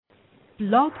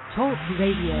Blog Talk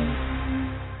Radio.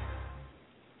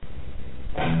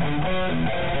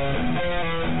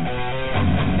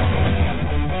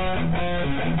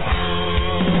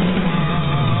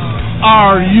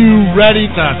 Are you ready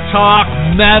to talk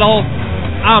metal?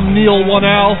 I'm Neil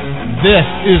 1L. This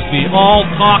is the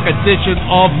all-talk edition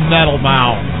of Metal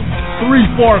Mouth.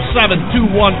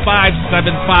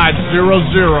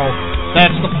 347-215-7500.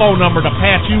 That's the phone number to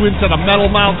patch you into the Metal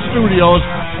Mouth Studios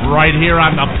right here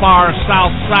on the far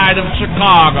south side of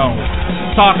Chicago.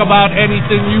 Talk about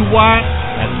anything you want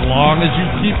as long as you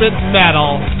keep it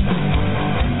metal.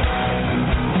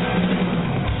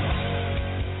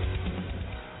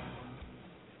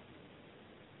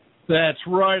 That's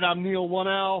right, I'm Neil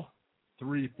 1L,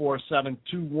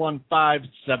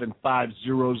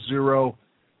 347-215-7500.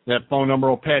 That phone number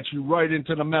will patch you right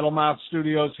into the Metal Mouth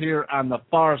Studios here on the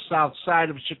far south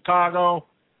side of Chicago.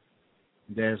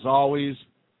 And as always,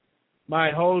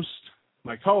 my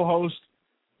co-host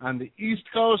on the East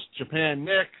Coast, Japan,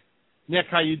 Nick. Nick,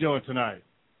 how you doing tonight?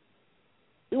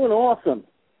 Doing awesome.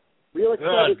 Real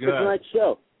excited for tonight's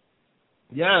show.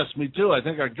 Yes, me too. I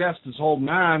think our guest is holding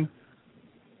on.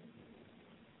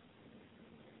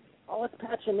 Oh, let's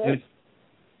patch him in.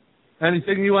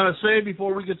 Anything you want to say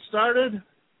before we get started?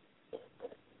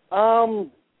 I'll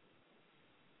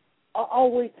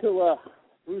wait till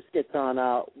Bruce gets on.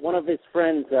 One of his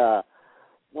friends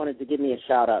wanted to give me a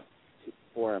shout-out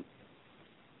for him.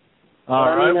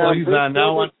 All right, well, he's Bruce on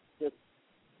now.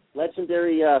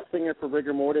 Legendary singer for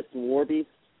Rigor Mortis and Warbeast.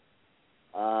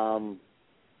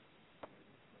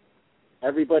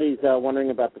 Everybody's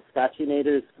wondering about the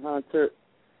Scotchinators concert,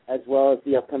 as well as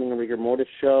the upcoming Rigor Mortis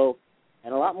show,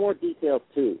 and a lot more details,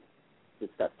 too.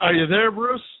 Are you there,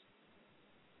 Bruce?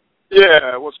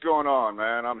 Yeah, what's going on,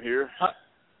 man? I'm here.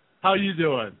 How you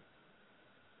doing?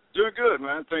 Doing good,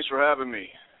 man. Thanks for having me.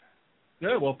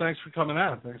 Yeah, well, thanks for coming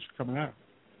out.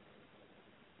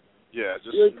 Yeah,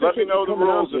 just really let me know the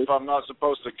rules on, if I'm not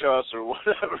supposed to cuss or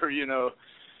whatever, in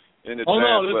advance. Oh,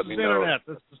 no, this let is me internet.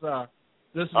 know.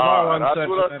 This is all right, that's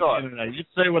what I thought. Internet. You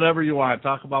can say whatever you want.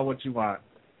 Talk about what you want.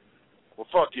 Well,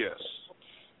 fuck yes.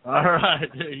 All right,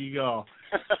 there you go.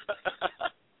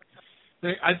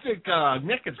 I think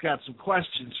Nick has got some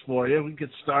questions for you. We can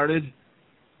get started.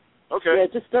 Okay.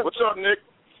 Yeah, what's up, Nick?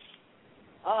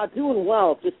 Doing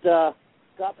well. Just got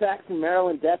back from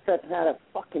Maryland Death Fest. Had a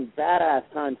fucking badass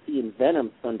time seeing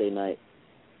Venom Sunday night.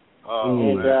 Oh,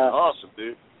 man. Awesome,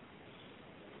 dude.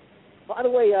 By the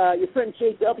way, your friend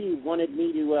JW wanted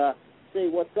me to say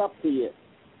what's up to you.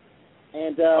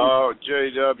 And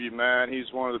JW, man,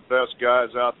 he's one of the best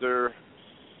guys out there.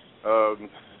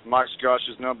 Mike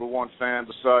Scotch's number one fan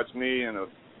besides me, and a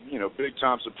big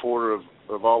time supporter of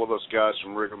all of us guys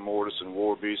from Rigor Mortis and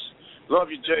Warbeast. Love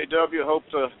you, JW. Hope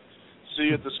to see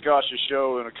you at the Scotcha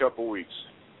show in a couple weeks.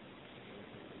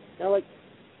 Now,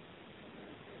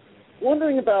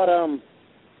 wondering about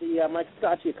the Mike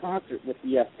Scotcha concert with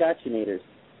the Scotchinators.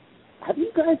 Have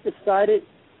you guys decided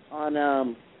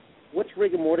on which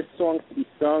Rigor Mortis songs to be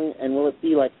sung, and will it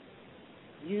be like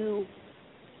you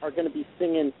are going to be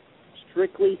singing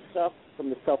strictly stuff from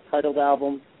the self-titled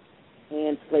album,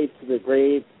 and Slaves to the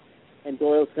Grave, and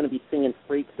Doyle's going to be singing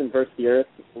Freaks and Verse the Earth,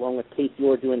 along with Casey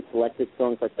Orr doing selected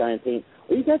songs like Dying Pain?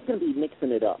 Or are you guys going to be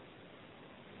mixing it up?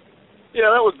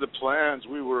 Yeah, that was the plans.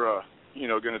 We were,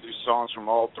 going to do songs from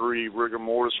all three Rigor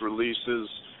Mortis releases.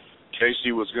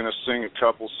 Casey was going to sing a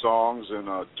couple songs, and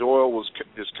Doyle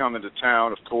is coming to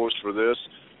town, of course, for this.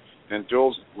 And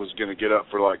Doyle was going to get up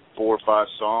for like 4 or 5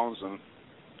 songs, and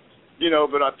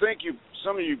but I think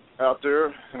some of you out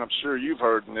there, and I'm sure you've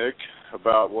heard, Nick,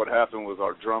 about what happened with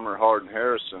our drummer, Hardin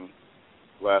Harrison,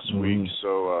 last week.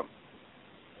 So,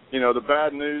 the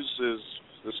bad news is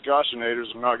the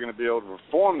Scotchinators are not going to be able to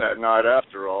perform that night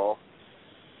after all,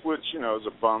 which, is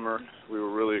a bummer. We were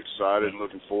really excited and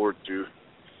looking forward to,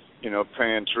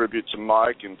 paying tribute to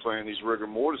Mike and playing these Rigor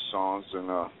Mortis songs. And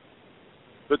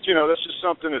But, that's just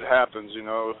something that happens,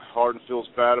 Hardin feels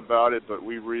bad about it, but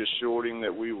we reassured him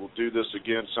that we will do this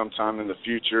again sometime in the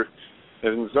future.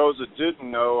 And those that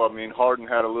didn't know, Hardin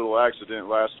had a little accident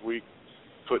last week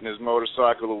putting his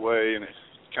motorcycle away, and it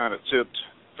kind of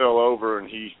fell over, and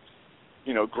he,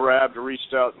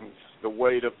 reached out, and the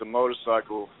weight of the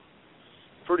motorcycle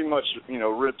pretty much,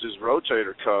 ripped his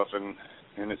rotator cuff, and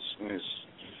it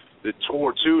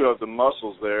tore 2 of the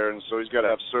muscles there, and so he's got to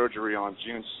have surgery on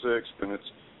June 6th, and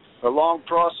it's a long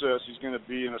process. He's going to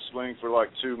be in a sling for like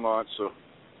 2 months, so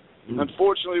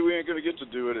unfortunately we ain't going to get to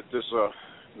do it at this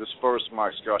first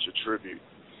Mike Scotcha tribute.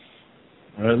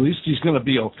 Or at least he's going to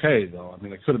be okay, though.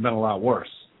 It could have been a lot worse.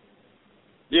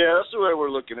 Yeah, that's the way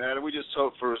we're looking at it. We just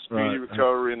hope for a speedy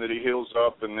recovery and that he heals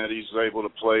up and that he's able to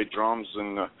play drums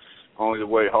and only the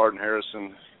way Hardin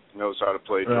Harrison knows how to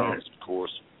play drums, of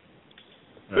course.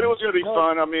 But it was going to be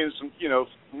fun. I mean,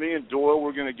 me and Doyle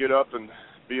were going to get up and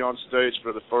be on stage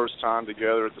for the first time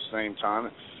together at the same time.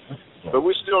 But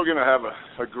we're still going to have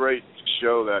a great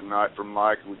show that night from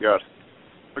Mike. We got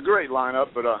a great lineup,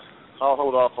 but I'll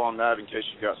hold off on that in case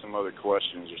you got some other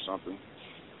questions or something.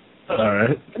 All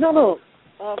right. No.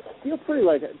 Feel free.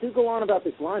 Do go on about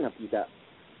this lineup you got.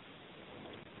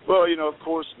 Well, of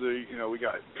course, we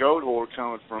got Goatwhore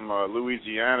coming from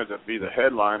Louisiana to be the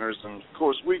headliners, and of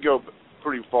course we go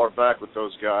pretty far back with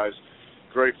those guys.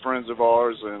 Great friends of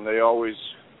ours, and they always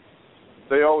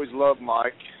loved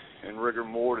Mike and Rigor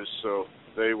Mortis, so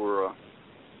they were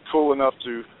cool enough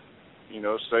to,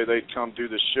 say they'd come do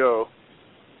the show.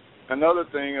 Another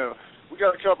thing, we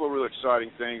got a couple of really exciting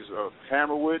things.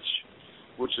 Hammerwitch,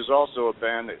 which is also a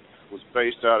band that was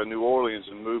based out of New Orleans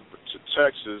and moved to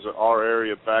Texas, our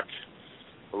area, back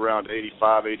around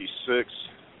 85, 86.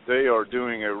 They are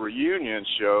doing a reunion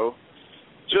show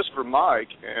just for Mike,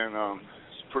 and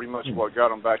it's pretty much what got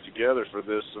them back together for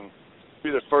this. And it'll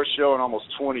be their first show in almost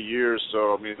 20 years,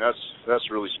 so, I mean, that's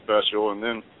really special.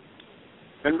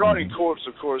 And Rotting Corpse,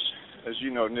 of course, as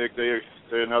you know, Nick, they're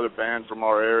another band from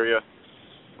our area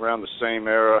around the same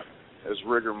era as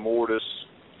Rigor Mortis.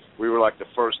 We were like the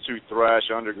first two thrash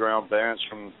underground bands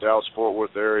from the Dallas-Fort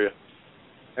Worth area.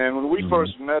 And when we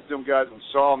first met them guys and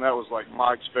saw them, that was like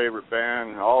Mike's favorite band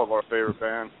and all of our favorite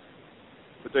band.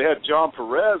 But they had John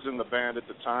Perez in the band at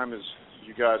the time, as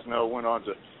you guys know, went on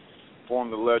to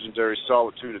form the legendary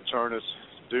Solitude Aeternus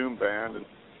Doom band. And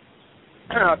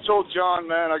I told John,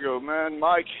 man,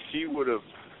 Mike, he would have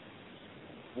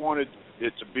wanted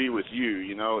it to be with you.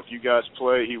 If you guys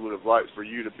play, he would have liked for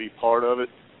you to be part of it.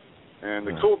 And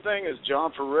the cool thing is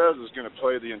John Perez is going to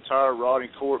play the entire Rotting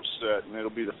Corpse set, and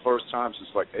it'll be the first time since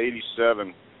like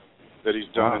 87 that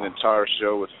he's done an entire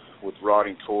show with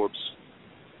Rotting Corpse.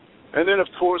 And then, of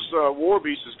course,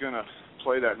 Warbeast is going to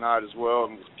play that night as well,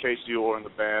 and with Casey Orr in the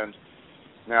band.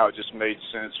 Now it just made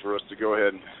sense for us to go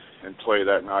ahead and play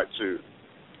that night, too.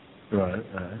 Right.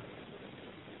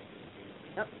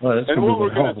 Well, and what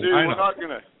we're going to do, we're not going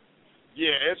to...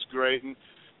 Yeah, it's great, and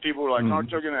people were like, aren't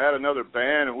they going to add another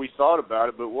band? And we thought about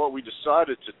it, but what we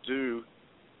decided to do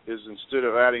is instead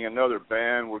of adding another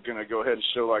band, we're going to go ahead and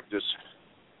show like this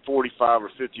 45 or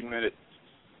 50-minute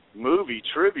movie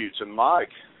tribute to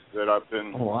Mike that I've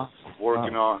been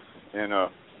working on. And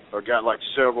I've got like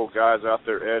several guys out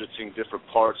there editing different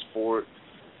parts for it.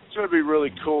 It's going to be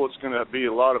really cool. It's going to be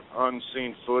a lot of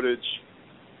unseen footage.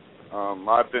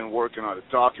 I've been working on a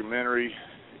documentary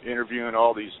interviewing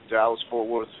all these Dallas-Fort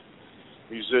Worth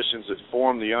musicians that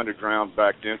formed the underground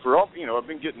back then. I've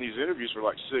been getting these interviews for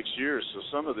like 6 years, so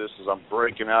some of this is I'm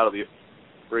breaking out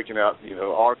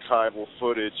archival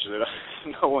footage that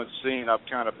no one's seen. I've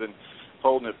kind of been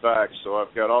holding it back, so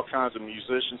I've got all kinds of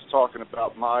musicians talking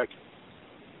about Mike.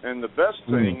 And the best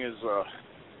thing is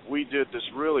we did this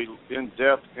really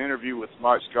in-depth interview with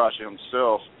Mike Scaccia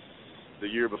himself the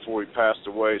year before he passed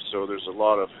away, so there's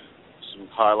some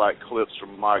highlight clips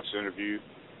from Mike's interview.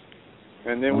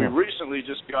 And then we recently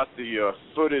just got the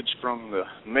footage from the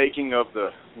making of the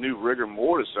new Rigor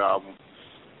Mortis album,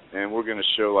 and we're going to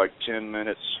show like 10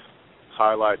 minutes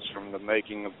highlights from the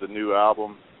making of the new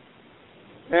album,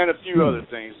 and a few other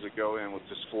things that go in with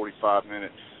this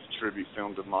 45-minute tribute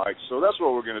film to Mike. So that's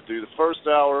what we're going to do. The first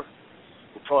hour,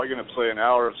 we're probably going to play an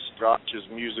hour of Scotch's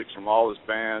music from all his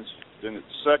bands. Then the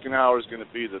second hour is going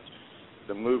to be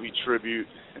the movie tribute,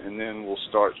 and then we'll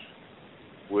start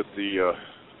with the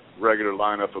regular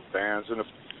lineup of bands. And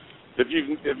if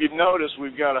you've noticed,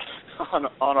 we've got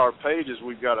on our pages,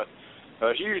 we've got a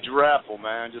huge raffle,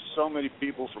 man. Just so many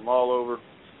people from all over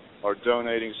are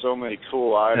donating so many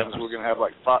cool items. We're going to have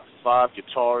like five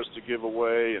guitars to give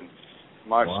away, and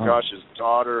Mike Scaccia's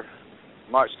daughter,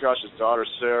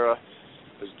 Sarah,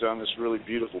 has done this really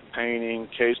beautiful painting.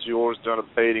 Casey Orr's done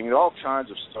a painting, all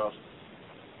kinds of stuff.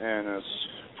 And it's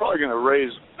probably going to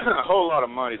raise a whole lot of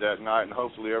money that night, and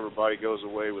hopefully everybody goes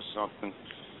away with something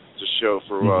to show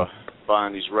for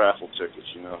buying these raffle tickets,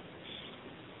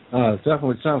 It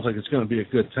definitely sounds like it's going to be a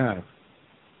good time.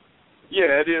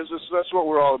 Yeah, it is. That's what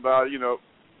we're all about.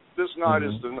 This night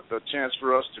is a chance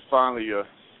for us to finally,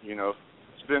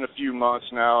 it's been a few months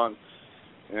now, and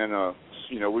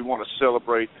we want to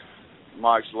celebrate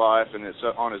Mike's life, and it's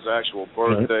on his actual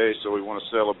birthday, so we want to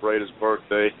celebrate his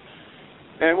birthday.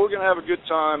 And we're going to have a good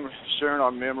time sharing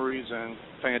our memories and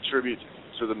paying tribute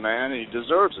to the man, and he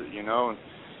deserves it, And of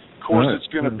course,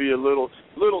 it's going to be a little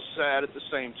sad at the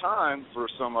same time for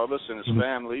some of us and his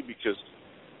family, because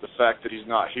the fact that he's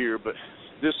not here. But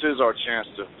this is our chance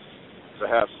to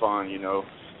have fun, you know,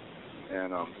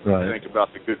 and think about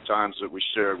the good times that we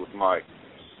shared with Mike.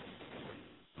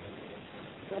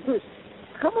 Now, Bruce,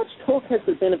 how much talk has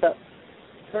there been about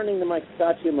turning the Mike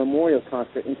Scaccia Memorial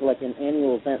Concert into like an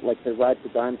annual event like the Ride to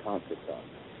Dime concert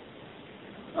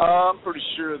does? I'm pretty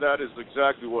sure that is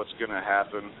exactly what's going to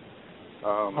happen.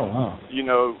 You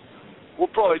know, we'll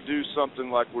probably do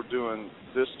something like we're doing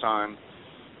this time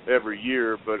every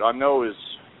year, but I know his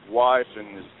wife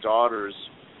and his daughters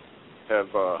have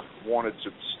wanted to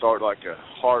start like a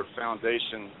Heart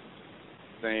Foundation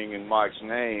thing in Mike's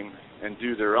name and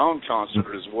do their own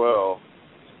concert as well.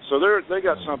 So they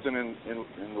got something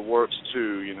in the works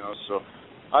too, you know. So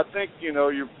I think, you know,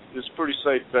 it's a pretty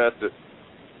safe bet that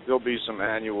there'll be some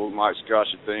annual Mike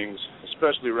Scaccia things,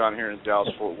 especially around here in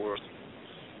Dallas-Fort Worth,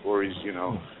 where he's, you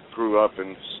know, grew up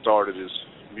and started his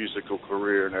musical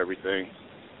career and everything.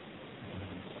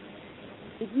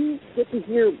 Did you get to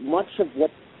hear much of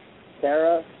what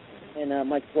Sarah and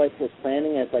Mike's wife were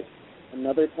planning as like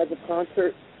another type of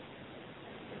concert?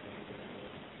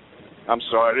 I'm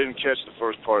sorry, I didn't catch the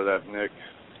first part of that, Nick.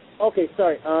 Okay,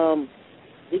 sorry.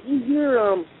 Did you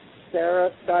hear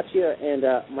Sarah Scaccia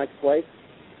and Mike's wife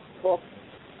talk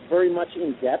very much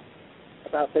in depth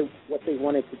about what they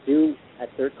wanted to do at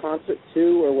their concert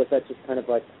too, or was that just kind of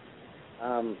like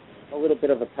a little bit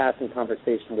of a passing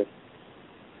conversation with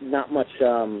not much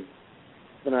an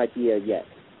idea yet?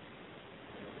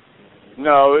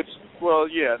 No,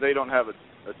 yeah, they don't have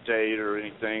a date or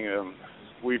anything.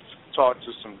 We've talked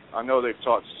to I know they've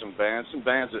talked to some bands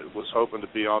that was hoping to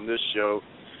be on this show,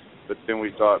 but then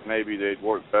we thought maybe they'd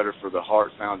work better for the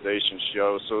Heart Foundation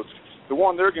show. So the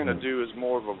one they're going to do is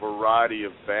more of a variety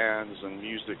of bands and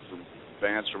music from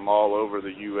bands from all over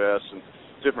the U.S. and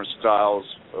different styles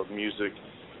of music.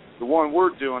 The one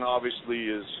we're doing, obviously,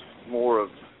 is more of,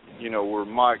 you know, where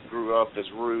Mike grew up, his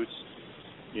roots,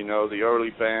 you know, the early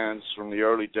bands from the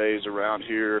early days around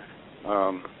here.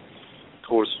 Of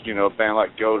course, you know, a band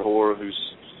like Goatwhore, who's,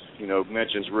 you know,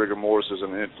 mentions rigor mortis as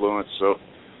an influence. So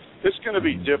it's going to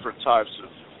be different types of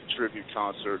tribute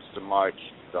concerts to Mike,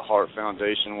 the Heart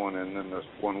Foundation one, and then the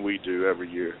one we do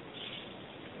every year.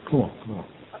 Cool.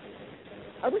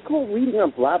 I recall reading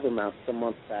on Blabbermouth some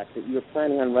months back that you were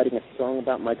planning on writing a song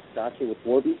about Mike Scaccia with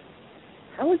Warby.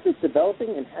 How is this developing,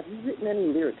 and have you written any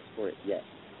lyrics for it yet?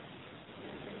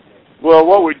 Well,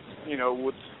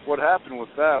 what happened with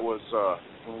that was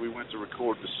when we went to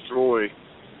record Destroy,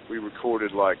 we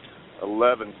recorded like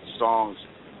 11 songs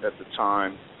at the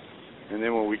time, and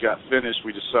then when we got finished,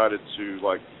 we decided to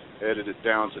like edit it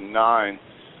down to 9.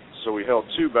 So we held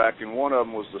 2 back, and one of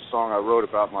them was the song I wrote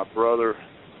about my brother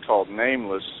called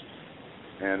Nameless,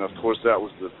 and of course that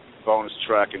was the bonus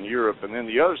track in Europe. And then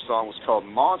the other song was called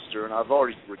Monster, and I've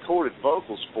already recorded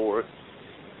vocals for it,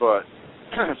 but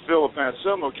Philip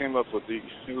Anselmo came up with it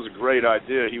was a great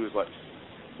idea. He was like,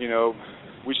 you know,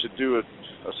 we should do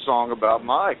a song about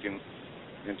Mike and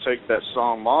take that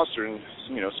song Monster and,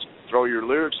 you know, throw your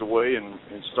lyrics away and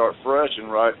start fresh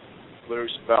and write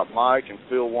lyrics about Mike, and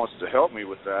Phil wants to help me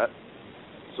with that.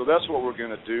 So that's what we're going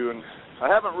to do, and I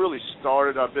haven't really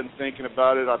started. I've been thinking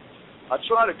about it. I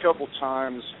tried a couple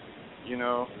times, you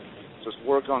know, just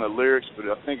work on the lyrics, but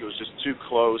I think it was just too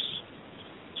close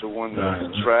to when the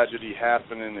tragedy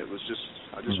happened, and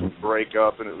I just would break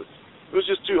up, and it was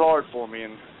just too hard for me,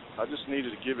 and I just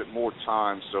needed to give it more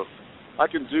time. So I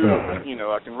can you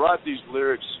know, I can write these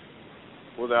lyrics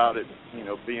without it, you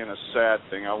know, being a sad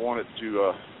thing. I want it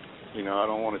to, you know, I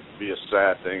don't want it to be a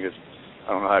sad thing.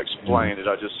 I don't know how to explain it.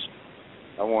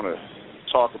 I want to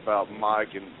talk about Mike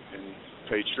and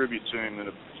pay tribute to him in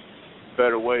a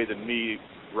better way than me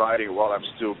writing it while I'm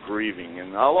still grieving.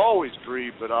 And I'll always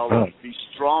grieve, but I'll be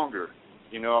stronger.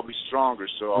 You know, I'll be stronger,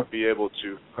 so I'll be able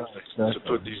to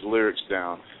put these lyrics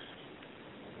down.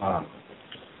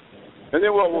 And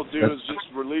then what we'll do is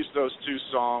just release those 2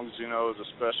 songs, you know, as a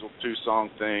special 2-song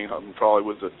thing, probably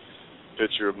with a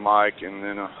picture of Mike, and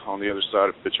then on the other side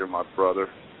a picture of my brother.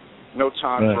 No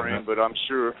time frame, but I'm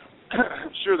sure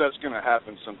that's going to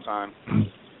happen sometime.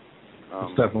 It's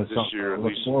definitely this something year, to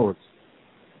look forward.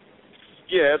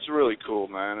 Yeah, it's really cool,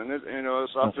 man, and you know,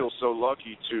 I feel so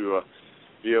lucky to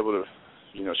be able to,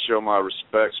 you know, show my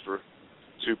respects for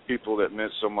 2 people that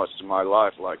meant so much to my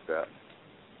life like that.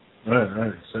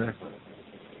 Right, exactly.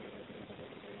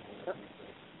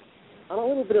 On a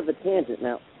little bit of a tangent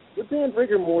now, your band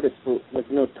Rigor Mortis was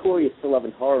notorious for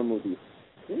loving horror movies.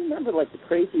 Do you remember, like, the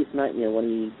craziest nightmare one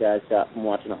of you guys got from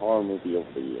watching a horror movie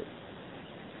over the years?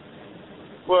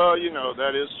 Well, you know,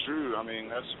 that is true. I mean,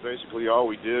 that's basically all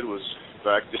we did was,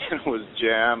 back then, was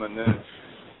jam, and then,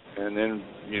 and then,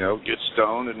 get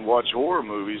stoned and watch horror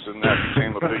movies, and that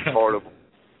became a big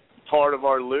part of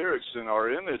our lyrics and our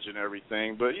image and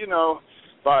everything. But,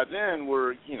 by then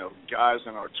we're, guys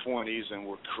in our 20s, and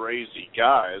we're crazy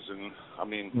guys. And, I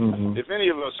mean, if any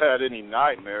of us had any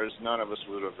nightmares, none of us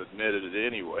would have admitted it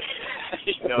anyway.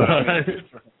 You know what I mean?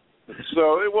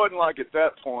 So it wasn't like at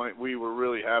that point we were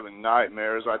really having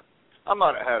nightmares. I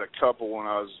might have had a couple when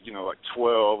I was, like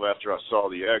 12 after I saw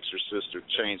The Exorcist or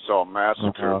Chainsaw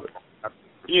Massacre. But,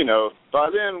 by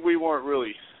then we weren't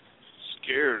really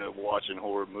scared of watching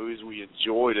horror movies. We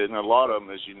enjoyed it, and a lot of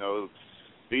them, as you know,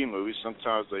 B movies,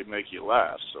 sometimes they make you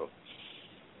laugh. So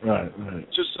right.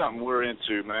 It's just something we're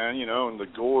into, man. And the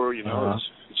gore,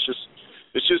 it's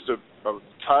just a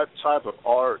type of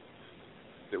art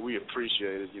that we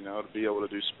appreciated, to be able to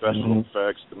do special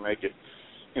effects to make it.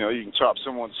 You can chop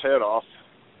someone's head off.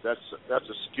 That's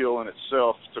a skill in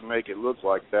itself to make it look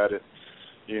like that.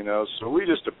 So we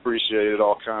just appreciated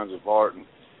all kinds of art and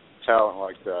talent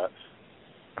like that.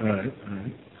 All right.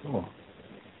 Cool.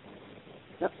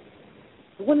 Now,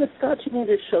 when the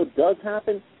Scotchinators show does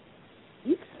happen, do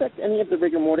you expect any of the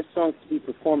Rigor Mortis songs to be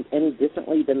performed any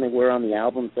differently than they were on the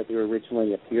albums that they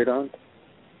originally appeared on?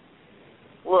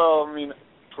 Well, I mean,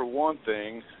 for one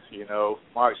thing,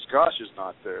 Mike Scotch is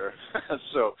not there.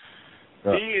 So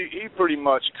he pretty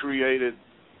much created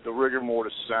the Rigor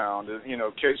Mortis sound.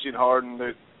 Casey and Hardin,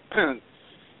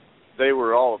 they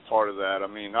were all a part of that. I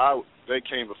mean, they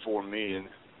came before me,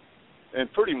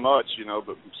 and pretty much,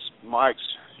 but Mike's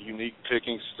unique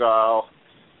picking style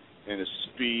and his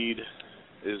speed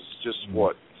is just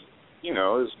what,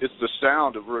 it's the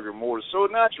sound of Rigor Mortis. So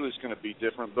naturally it's going to be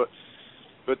different, but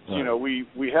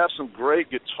we have some great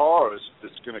guitarists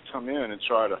that's going to come in and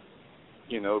try to,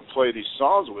 play these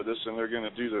songs with us, and they're going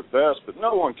to do their best. But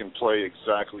no one can play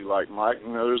exactly like Mike.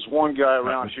 There's one guy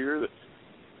around here that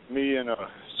me and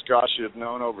Scott have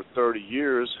known over 30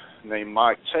 years named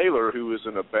Mike Taylor, who is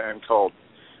in a band called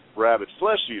Rabid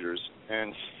Flesh Eaters,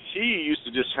 and he used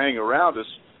to just hang around us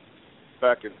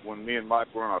back when me and Mike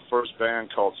were in our first band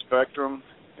called Spectrum,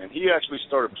 and he actually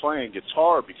started playing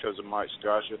guitar because of Mike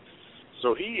Scotcha.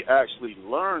 So he actually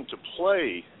learned to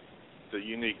play the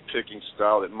unique picking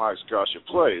style that Mike Scotcha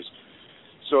plays.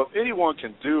 So if anyone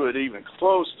can do it even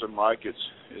close to Mike, it's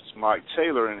Mike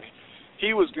Taylor, and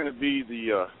he was going to be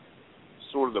the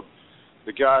sort of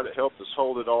the guy that helped us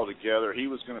hold it all together. He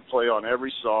was going to play on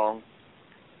every song,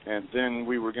 and then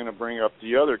we were going to bring up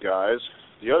the other guys,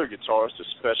 the other guitarists, as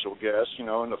special guests,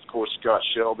 and of course Scott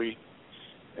Shelby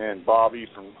and Bobby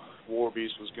from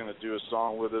Warbeast was going to do a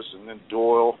song with us, and then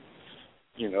Doyle,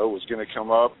 was going to come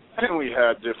up, and we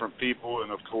had different people,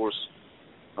 and of course,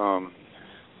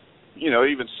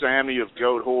 even Sammy of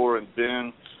Goat Whore and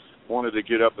Ben wanted to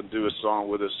get up and do a song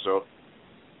with us. So,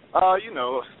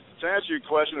 to answer your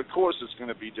question, of course it's going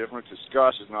to be different because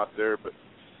Scotch is not there, but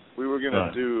we were going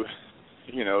to do,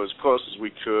 as close as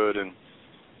we could, and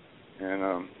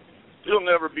it'll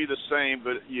never be the same,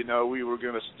 but, we were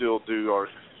going to still do our,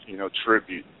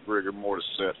 tribute Rigor Mortis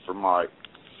set for Mike.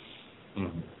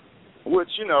 Mm-hmm. Which,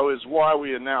 is why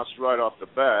we announced right off the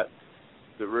bat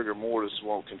that Rigor Mortis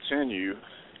won't continue,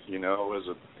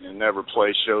 and never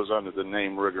play shows under the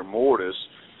name Rigor Mortis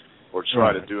or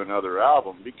try to do another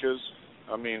album because,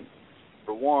 I mean,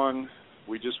 for one,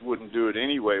 we just wouldn't do it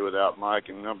anyway without Mike,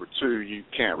 and number two, you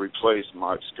can't replace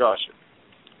Mike Scotcha.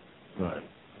 Right.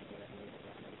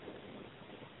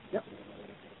 Yep.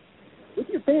 With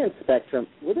your band Spectrum,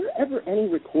 were there ever any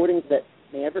recordings that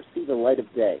may ever see the light of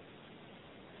day?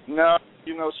 No,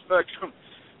 Spectrum,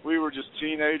 we were just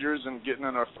teenagers and getting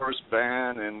in our first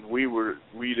band, and we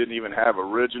didn't even have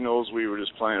originals. We were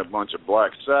just playing a bunch of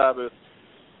Black Sabbath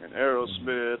and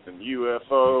Aerosmith and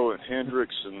UFO and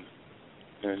Hendrix and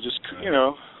just,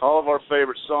 all of our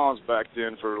favorite songs back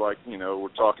then for we're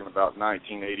talking about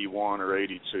 1981 or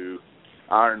 82,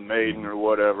 Iron Maiden or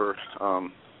whatever.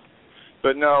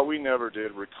 But no, we never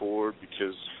did record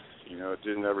because, it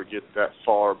didn't ever get that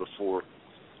far before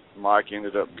Mike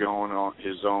ended up going on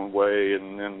his own way,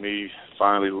 and then me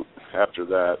finally after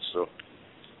that. So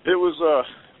it was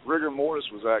Rigor Mortis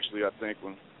was actually, I think,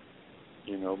 when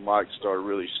Mike started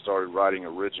writing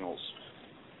originals.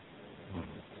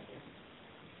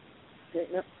 Okay,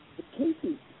 now, with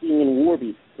Casey being in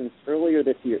Warbeast since earlier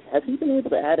this year, has he been able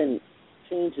to add any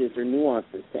changes or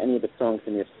nuances to any of the songs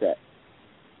in your set?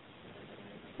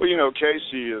 Well,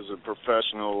 Casey is a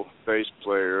professional bass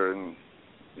player and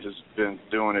has been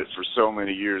doing it for so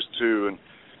many years too, and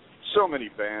so many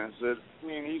bands that,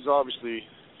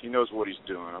 he knows what he's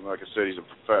doing. Like I said, he's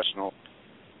a professional.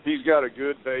 He's got a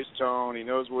good bass tone. He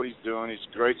knows what he's doing. He's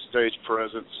a great stage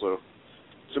presence. So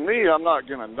to me, I'm not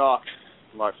going to knock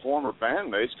my former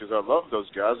bandmates because I love those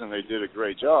guys and they did a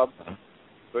great job.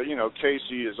 But, you know,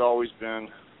 Casey has always been,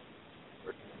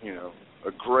 you know,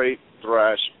 a great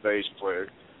thrash bass player,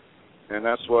 and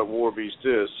that's what Warbeast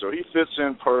is. So he fits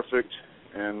in perfect,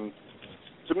 and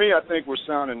to me, I think we're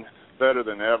sounding better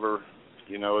than ever,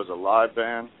 you know, as a live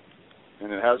band,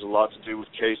 and it has a lot to do with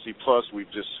Casey. Plus,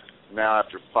 we've just, now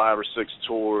after 5 or 6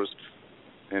 tours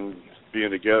and being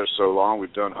together so long,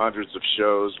 we've done hundreds of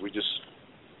shows. We just,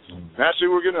 actually,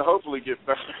 we're going to hopefully get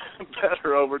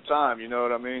better over time, you know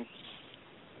what I mean?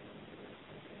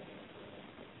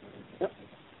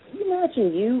 Can you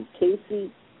imagine you,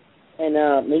 Casey,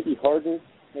 and maybe Hardin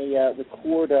may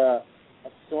record a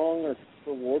song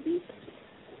for Warbeast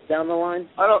down the line?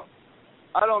 I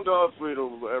don't know if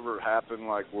it'll ever happen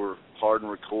like where Hardin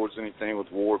records anything with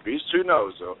Warbeast. Who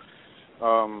knows though?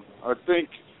 I think,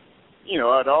 you know,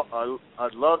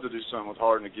 I'd love to do something with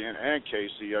Hardin again and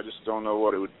Casey. I just don't know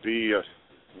what it would be.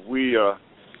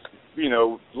 You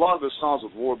know, a lot of the songs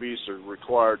with Warbeast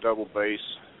require double bass,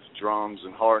 drums,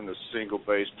 and Hardin a single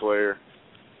bass player,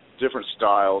 different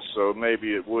styles, so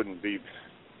maybe it wouldn't be.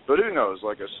 But who knows?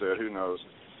 Like I said, who knows?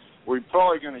 We're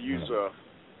probably going to use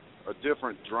a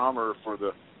different drummer for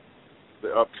the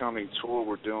upcoming tour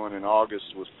we're doing in August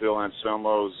with Phil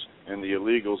Anselmo's and the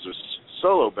Illegals'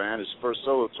 solo band, his first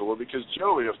solo tour, because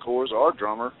Joey, of course, our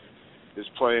drummer, is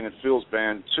playing in Phil's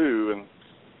band too,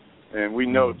 and we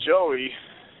know Joey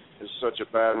is such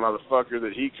a bad motherfucker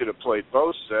that he could have played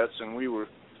both sets, and we were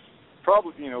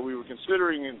probably, you know, we were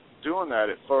considering doing that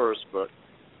at first, but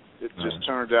it just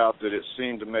turned out that it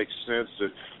seemed to make sense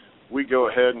that we go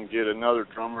ahead and get another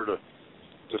drummer to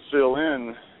fill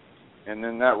in, and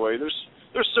then that way there's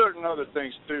certain other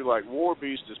things too, like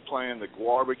Warbeast is playing the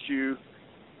Guarbecue,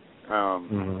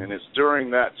 and it's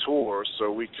during that tour,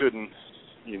 so we couldn't,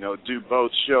 you know, do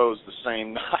both shows the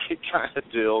same night kind of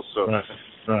deal. So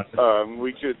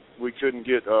we couldn't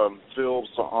get Phil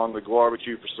on the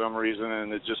Guarbecue for some reason,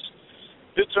 and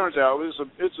it turns out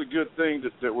it's a good thing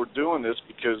that we're doing this,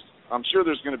 because I'm sure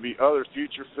there's going to be other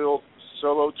future Phil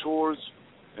solo tours,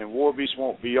 and Warbeast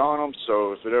won't be on them.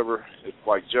 So if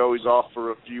like Joey's off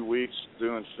for a few weeks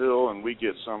doing Phil, and we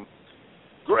get some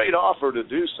great offer to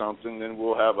do something, then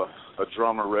we'll have a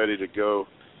drummer ready to go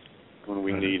when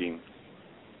we need him.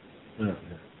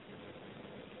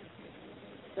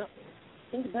 Now,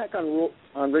 thinking back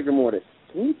on Rigor Mortis,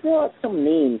 can you throw out some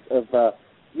names of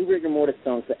new Rigor Mortis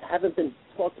songs that haven't been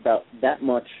talked about that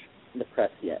much in the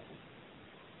press yet?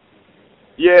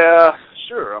 Yeah,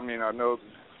 sure. I mean, I know, of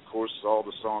course, all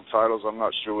the song titles. I'm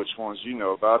not sure which ones you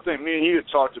know about. I think me and you had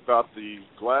talked about the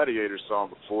Gladiator song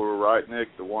before, right, Nick?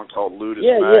 The one called Ludus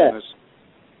Magnus.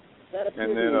 Yeah. That appears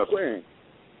in the Aquarium.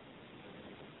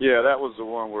 Yeah, that was the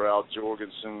one where Al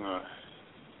Jorgensen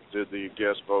did the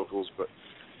guest vocals. But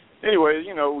anyway,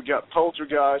 you know, we got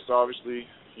Poltergeist, obviously,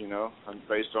 you know,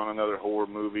 based on another horror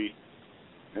movie.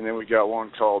 And then we got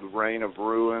one called Reign of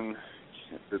Ruin.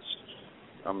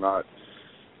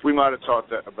 We might have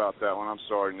talked about that one. I'm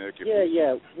sorry, Nick.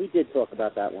 Yeah, we did talk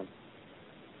about that one.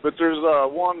 But there's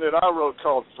one that I wrote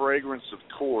called Fragrance of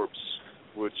Corpse,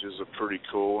 which is a pretty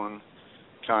cool one,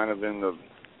 kind of in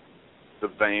the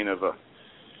vein of a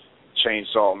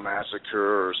Chainsaw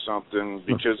Massacre or something,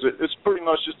 because it's pretty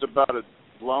much just about a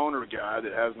loner guy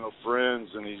that has no friends,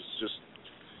 and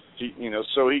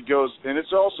so he goes, and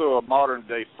it's also a modern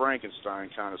day Frankenstein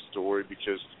kind of story,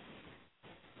 because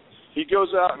he goes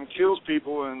out and kills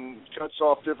people and cuts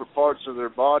off different parts of their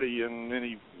body, and then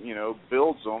he, you know,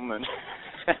 builds them, and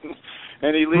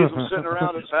he leaves them sitting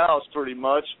around his house pretty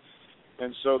much.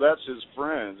 And so that's his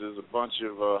friends, is a bunch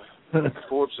of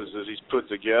corpses that he's put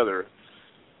together.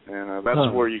 And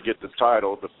that's where you get the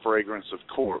title, The Fragrance of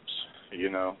Corpse, you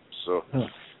know. So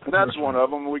and that's one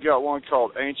of them. We got one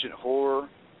called Ancient Horror.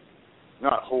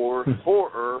 Not horror,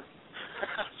 horror.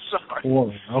 Sorry.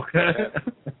 Horror,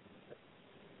 okay.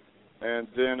 And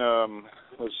then,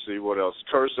 let's see, what else?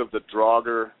 Curse of the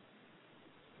Draugr,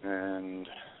 and,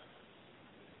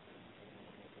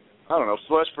 I don't know,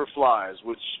 Flesh for Flies,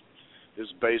 which is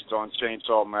based on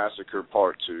Chainsaw Massacre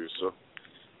Part 2. So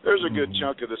there's a good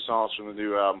chunk of the songs from the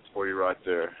new album for you right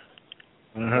there.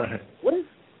 All right. What is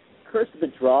Curse of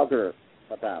the Draugr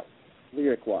about,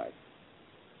 lyric-wise?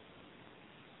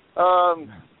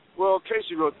 Well,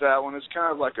 Casey wrote that one. It's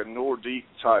kind of like a Nordic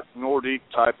type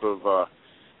of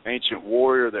ancient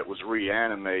warrior that was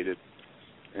reanimated,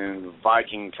 and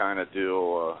Viking kind of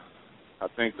deal. I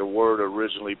think the word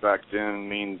originally back then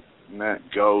meant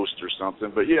ghost or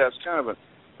something. But yeah, it's kind of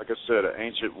like I said, an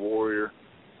ancient warrior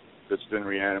that's been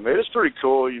reanimated. It's pretty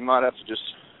cool. You might have to just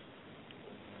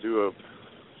do a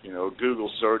Google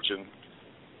search and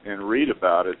and read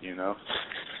about it,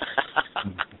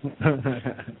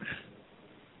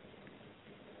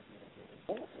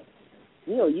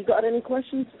 Neil, you got any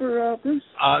questions for Bruce?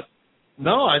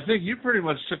 No, I think you pretty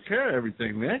much took care of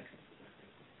everything, Nick.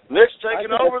 Nick's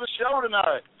taking over the show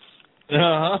tonight.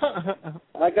 Uh-huh.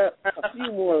 I got a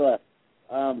few more left.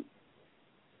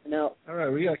 Now, all right,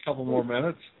 we got a couple more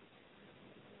minutes.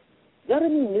 Got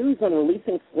any news on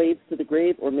releasing Slaves to the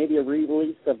Grave, or maybe a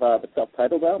re-release of the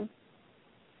self-titled album?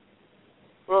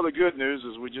 Well, the good news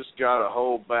is we just got a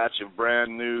whole batch of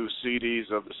brand new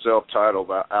CDs of the self-titled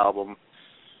album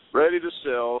ready to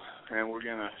sell, and we're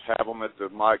going to have them at the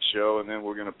Mike show, and then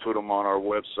we're going to put them on our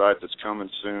website that's coming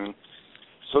soon.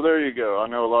 So there you go. I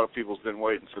know a lot of people's been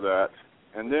waiting for that.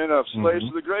 And then Slaves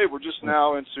to the Grave, we're just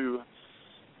now into,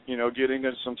 getting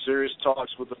into some serious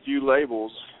talks with a few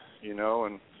labels,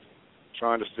 and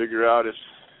trying to figure out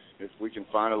if we can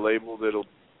find a label that'll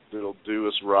do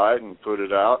us right and put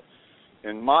it out.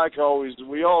 And Mike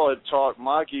we all had talked,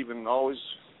 Mike even always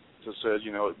said,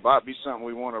 it might be something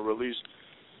we want to release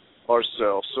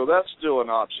ourselves. So that's still an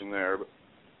option there. But,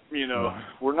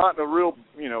 we're not in a real,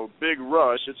 big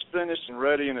rush. It's finished and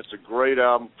ready, and it's a great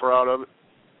album, proud of it.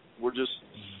 We're just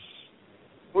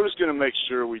going to make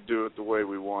sure we do it the way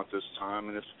we want this time.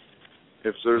 And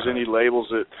if there's any labels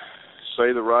that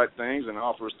say the right things and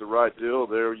offer us the right deal,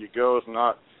 there you go. If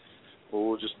not,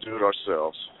 we'll just do it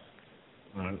ourselves.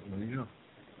 All right, there you go.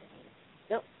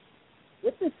 Now,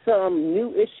 with this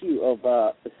new issue of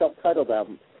the self-titled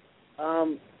album,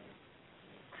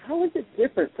 how is it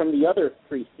different from the other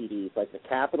 3 CDs, like the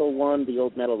Capitol one, the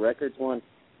Old Metal Records one,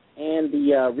 and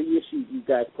the reissue you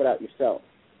guys put out yourself?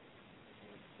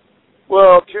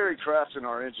 Well, Kerry Crafton,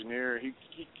 our engineer, he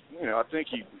I think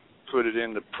he put it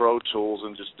into Pro Tools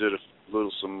and just did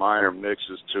some minor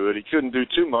mixes to it. He couldn't do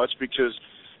too much because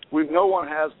no one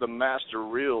has the master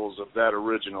reels of that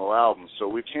original album, so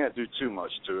we can't do too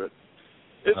much to it.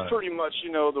 It's pretty much,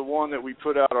 the one that we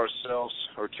put out ourselves,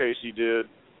 or Casey did,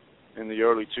 in the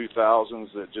early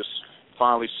 2000s that just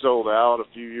finally sold out a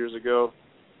few years ago.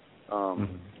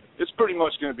 It's pretty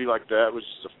much going to be like that, with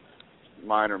just a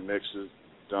minor mixes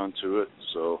done to it.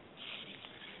 So,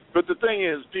 but the thing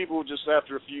is, people just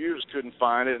after a few years couldn't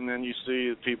find it, and then you see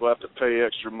that people have to pay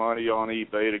extra money on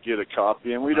eBay to get a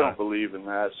copy, and we don't believe in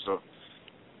that. So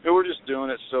we're just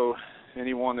doing it so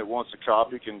anyone that wants a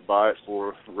copy can buy it for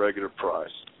a regular price.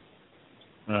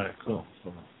 All right, cool.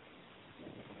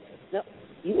 Now,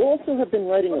 you also have been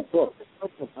writing a book.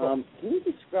 Can you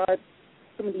describe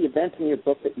some of the events in your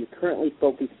book that you're currently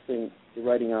focusing your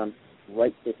writing on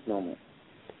right this moment?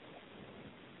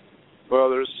 Well,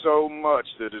 there's so much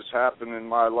that has happened in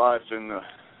my life in the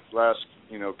last,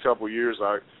 couple of years.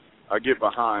 I get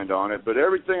behind on it, but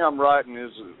everything I'm writing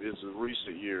is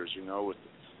recent years.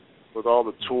 With all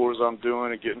the tours I'm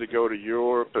doing and getting to go to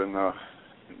Europe and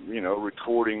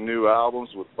recording new albums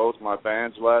with both my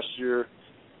bands last year.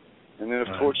 And then, of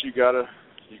course, you gotta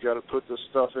put the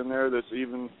stuff in there that's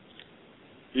even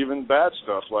bad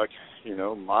stuff, like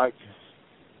Mike.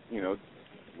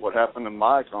 What happened to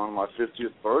Mike on my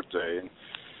 50th birthday, and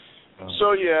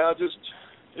so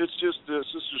it's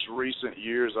just recent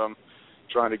years I'm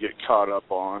trying to get caught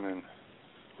up on, and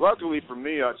luckily for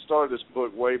me, I started this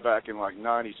book way back in like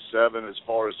 '97 as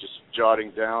far as just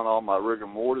jotting down all my rigor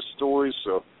mortis stories,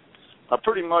 so I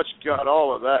pretty much got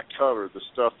all of that covered, the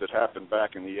stuff that happened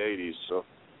back in the 80s. So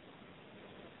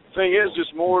the thing is,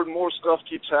 just more and more stuff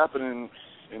keeps happening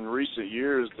in recent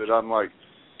years that I'm like,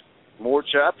 more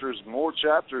chapters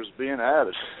being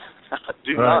added. I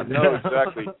do not know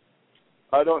exactly.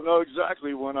 I don't know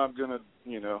exactly when I'm going to,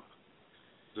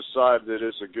 decide that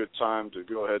it's a good time to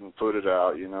go ahead and put it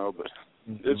out, but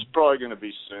it's probably going to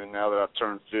be soon now that I've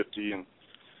turned 50, and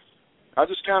I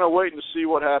just kind of waiting to see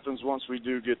what happens once we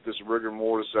do get this Rigor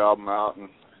Mortis album out, and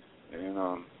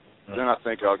then I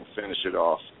think I can finish it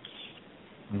off.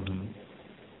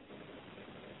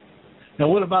 Now,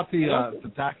 what about the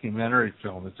documentary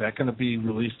film? Is that going to be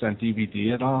released on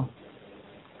DVD at all?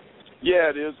 Yeah,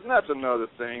 it is, and that's another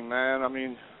thing, man. I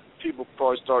mean, people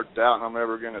probably start doubting I'm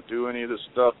ever going to do any of this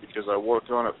stuff because I worked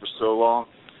on it for so long.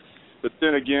 But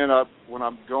then again, when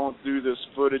I'm going through this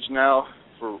footage now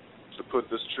to put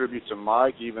this tribute to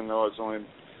Mike, even though it's only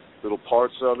little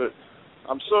parts of it,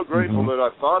 I'm so grateful that I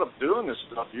thought of doing this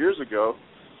stuff years ago,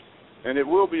 and it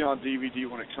will be on DVD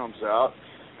when it comes out.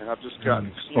 And I've just got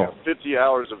 50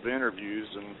 hours of interviews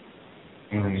and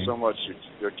so much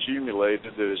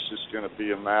accumulated that it's just going to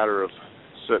be a matter of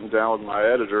sitting down with my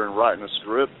editor and writing a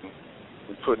script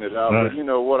and putting it out. But you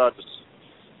know what?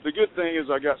 The good thing is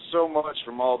I got so much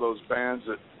from all those bands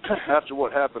that after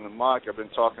what happened to Mike, I've been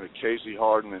talking to Casey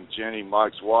Harden and Jenny,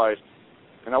 Mike's wife,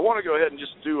 And I want to go ahead and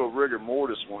just do a rigor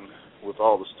mortis one with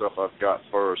all the stuff I've got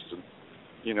first. And,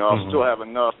 you know, I'll still have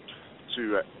enough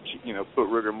to, you know, put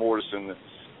rigor mortis in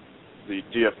the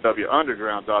DFW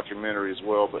Underground documentary as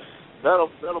well. But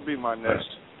that'll be my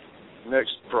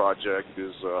next project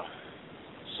is as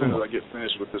soon as I get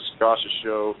finished with this Scotia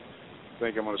show, I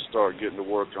think I'm going to start getting to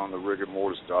work on the rigor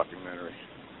mortis documentary.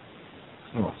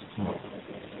 Now,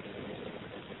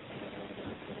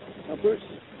 Bruce,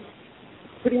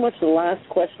 pretty much the last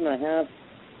question I have,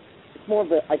 it's more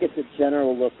of a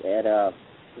general look at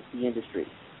the industry.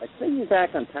 Like, thinking back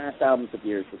on past albums of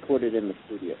yours recorded in the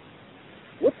studio,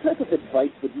 what type of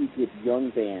advice would you give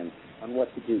young bands on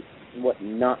what to do and what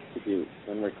not to do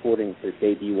when recording their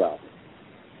debut album?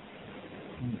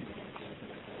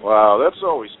 Wow, that's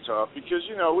always tough because,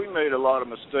 you know, we made a lot of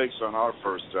mistakes on our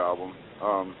first album.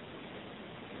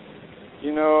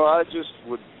 You know, I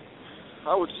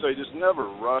would say just never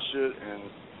rush it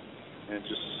and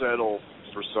just settle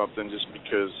for something just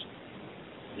because,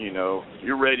 you know,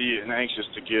 you're ready and anxious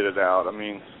to get it out. I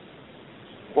mean,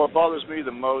 what bothers me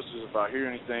the most is if I hear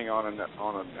anything on an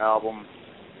album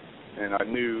and I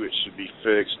knew it should be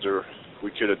fixed or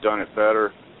we could have done it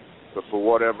better, but for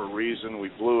whatever reason we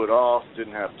blew it off,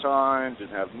 didn't have time,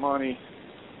 didn't have money.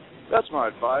 That's my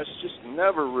advice. Just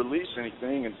never release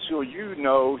anything until you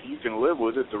know you can live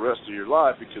with it the rest of your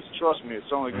life, because trust me,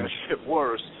 it's only going to get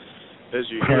worse as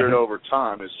you hear it over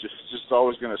time. It's just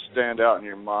always going to stand out in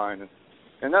your mind.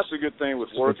 And that's the good thing with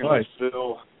working with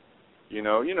Phil. You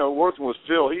know, working with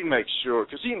Phil, he makes sure,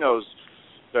 because he knows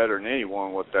better than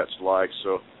anyone what that's like.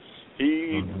 So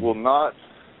he will not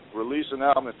release an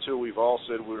album until we've all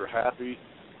said we were happy,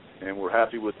 and we're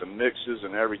happy with the mixes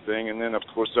and everything. And then, of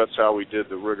course, that's how we did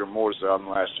the Rigor Mortis album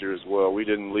last year as well. We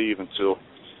didn't leave until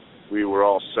we were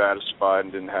all satisfied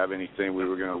and didn't have anything we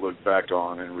were going to look back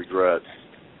on and regret.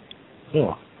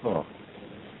 Cool.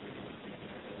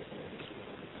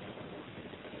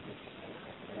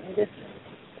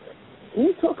 Can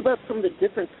you talk about some of the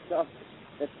different stuff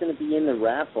that's going to be in the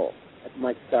raffle at the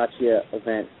Mike Scaccia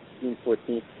event, June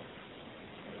 14th?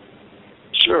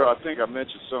 Sure, I think I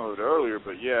mentioned some of it earlier,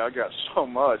 but yeah, I got so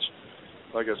much.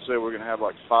 Like I said, we're going to have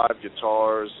like 5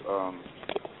 guitars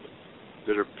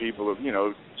that are people of, you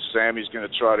know, Sammy's going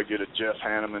to try to get a Jeff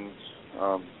Hanneman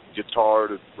guitar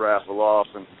to raffle off,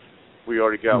 and we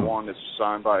already got one that's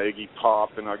signed by Iggy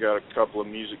Pop, and I got a couple of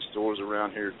music stores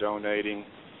around here donating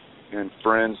and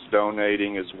friends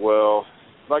donating as well.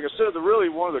 Like I said, really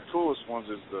one of the coolest ones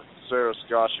is the Sarah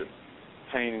Scaccia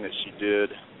painting that she did,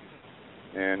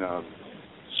 and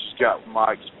she's got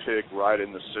Mike's pick right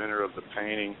in the center of the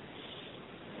painting.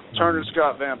 Turner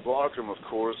Scott Van Blockrum, of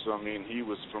course, I mean, he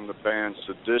was from the band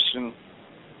Sedition,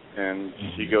 and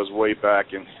he goes way back,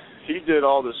 and he did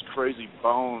all this crazy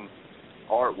bone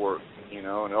artwork, you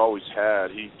know, and always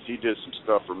had. He did some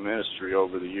stuff for Ministry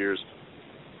over the years.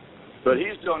 But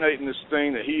he's donating this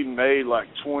thing that he made like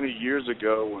 20 years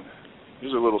ago. And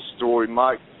here's a little story.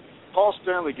 Paul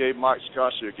Stanley gave Mike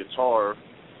Scaccia a guitar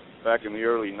back in the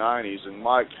early 90s, and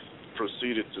Mike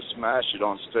proceeded to smash it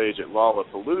on stage at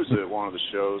Lollapalooza at one of the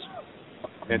shows.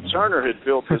 And Turner had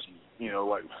built this, you know,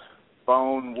 like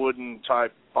bone wooden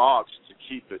type box to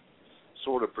keep it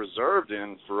sort of preserved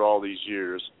in for all these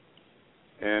years.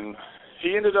 And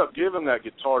he ended up giving that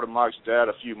guitar to Mike's dad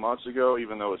a few months ago,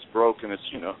 even though it's broken. It's,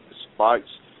 you know, it's Mike's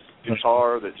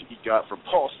guitar that he got from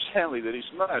Paul Stanley that he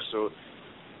smashed. So,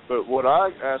 but what I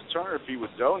asked Turner if he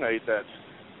would donate that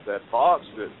box,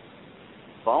 that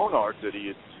bone art that he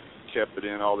had kept it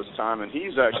in all this time, and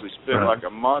he's actually spent like a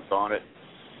month on it,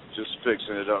 just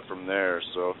fixing it up from there.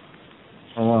 So,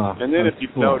 and then if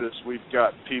you've noticed, we've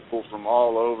got people from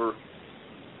all over.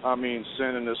 I mean,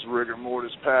 sending us rigor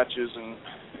mortis patches and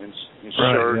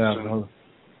shirts and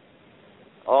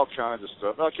all kinds of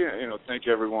stuff. I can't, you know, thank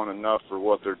everyone enough for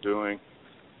what they're doing.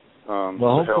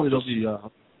 Well, hopefully there'll be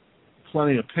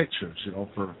plenty of pictures, you know,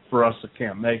 for us that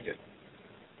can't make it.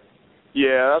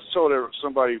 Yeah, that's told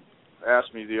somebody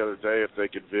asked me the other day if they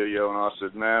could video, and I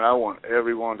said, man, I want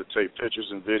everyone to take pictures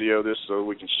and video this so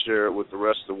we can share it with the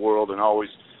rest of the world and always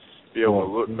be able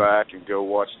to look back and go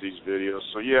watch these videos.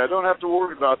 So, yeah, I don't have to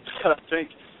worry about that. I think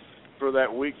for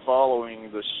that week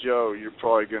following the show, you're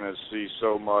probably going to see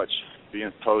so much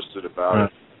being posted about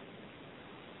it.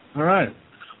 All right.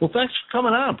 Well, thanks for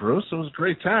coming on, Bruce. It was a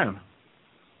great time.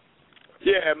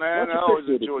 Yeah, man, I always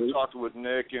enjoy talking with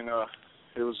Nick, and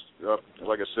it was,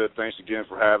 like I said, thanks again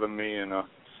for having me, and,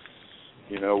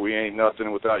 you know, we ain't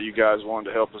nothing without you guys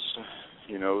wanting to help us,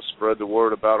 you know, spread the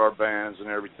word about our bands and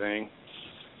everything.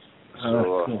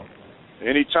 So, cool.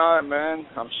 Anytime, man,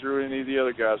 I'm sure any of the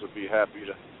other guys would be happy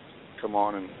to come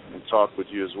on and talk with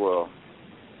you as well.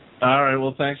 All right.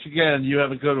 Well, thanks again. You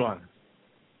have a good one.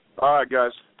 All right,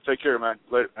 guys. Take care, man.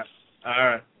 Later. All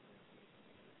right.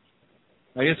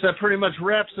 I guess that pretty much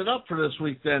wraps it up for this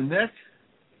week then, Nick.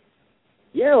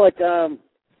 Yeah,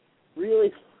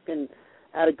 really fucking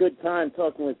had a good time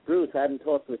talking with Bruce. I hadn't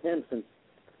talked with him since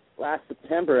last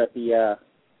September at the,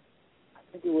 I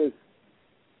think it was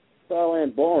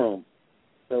Starland Ballroom.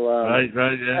 So, right,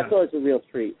 yeah. That's always a real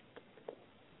treat.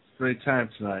 Great time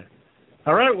tonight.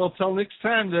 All right, well, till next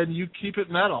time, then, you keep it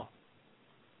metal.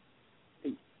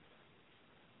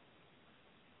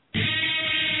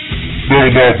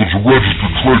 Metal Mouth is a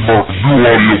registered trademark of New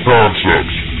Audio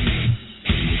Concepts.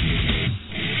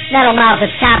 Metal Mouth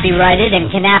is copyrighted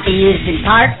and cannot be used in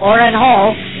part or in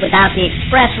whole without the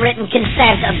express written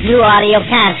consent of New Audio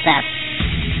Concepts.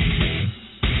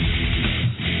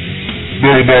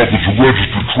 Metal Mouth is a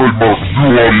registered trademark of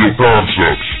New Audio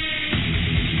Concepts.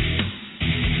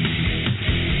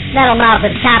 Metal Mouth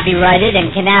is copyrighted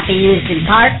and cannot be used in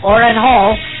part or in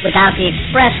whole without the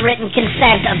express written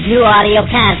consent of New Audio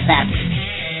Concepts.